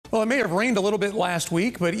Well, it may have rained a little bit last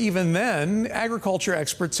week, but even then, agriculture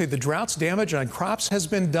experts say the drought's damage on crops has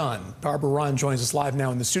been done. Barbara Ron joins us live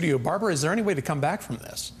now in the studio. Barbara, is there any way to come back from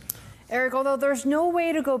this? Eric, although there's no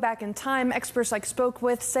way to go back in time, experts I spoke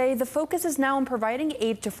with say the focus is now on providing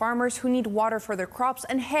aid to farmers who need water for their crops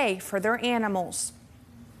and hay for their animals.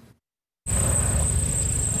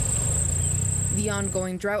 The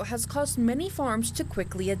ongoing drought has caused many farms to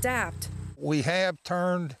quickly adapt. We have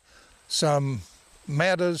turned some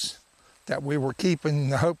meadows that we were keeping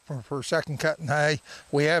the hope for second cutting hay.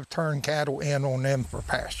 We have turned cattle in on them for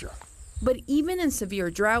pasture. But even in severe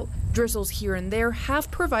drought, drizzles here and there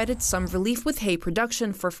have provided some relief with hay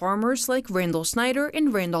production for farmers like Randall Snyder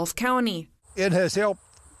in Randolph County. It has helped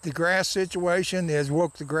the grass situation. It has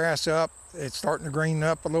woke the grass up. It's starting to green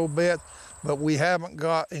up a little bit, but we haven't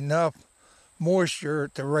got enough moisture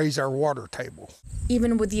to raise our water table.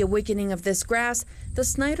 Even with the awakening of this grass, the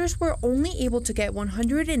Snyders were only able to get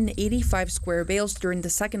 185 square bales during the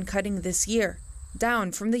second cutting this year,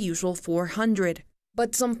 down from the usual 400.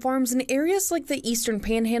 But some farms in areas like the Eastern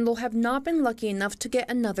Panhandle have not been lucky enough to get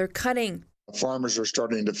another cutting. Farmers are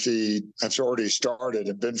starting to feed, it's already started,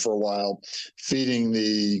 and been for a while, feeding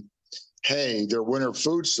the hay, their winter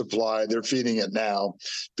food supply. They're feeding it now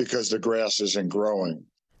because the grass isn't growing.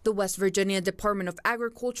 The West Virginia Department of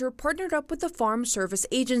Agriculture partnered up with the Farm Service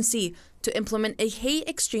Agency to implement a hay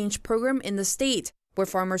exchange program in the state, where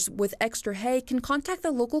farmers with extra hay can contact the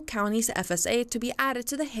local county's FSA to be added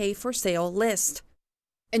to the hay for sale list.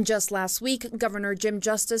 And just last week, Governor Jim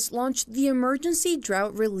Justice launched the Emergency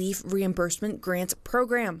Drought Relief Reimbursement Grant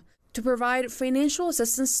Program to provide financial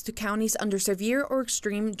assistance to counties under severe or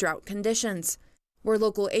extreme drought conditions, where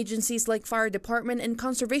local agencies like fire department and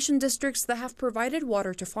conservation districts that have provided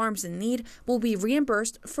water to farms in need will be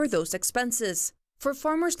reimbursed for those expenses. For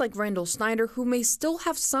farmers like Randall Snyder, who may still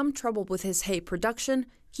have some trouble with his hay production,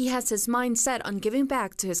 he has his mind set on giving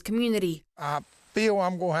back to his community. I feel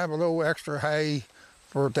I'm going to have a little extra hay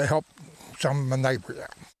to help some of my neighbors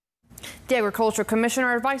out. The Agriculture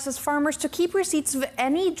Commissioner advises farmers to keep receipts of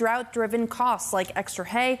any drought-driven costs like extra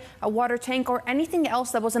hay, a water tank, or anything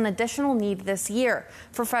else that was an additional need this year.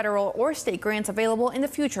 For federal or state grants available in the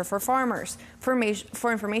future for farmers.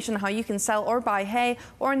 For information on how you can sell or buy hay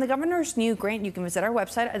or in the governor's new grant, you can visit our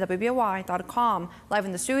website at WBOY.com. Live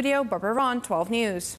in the studio, Barbara Ron, 12 News.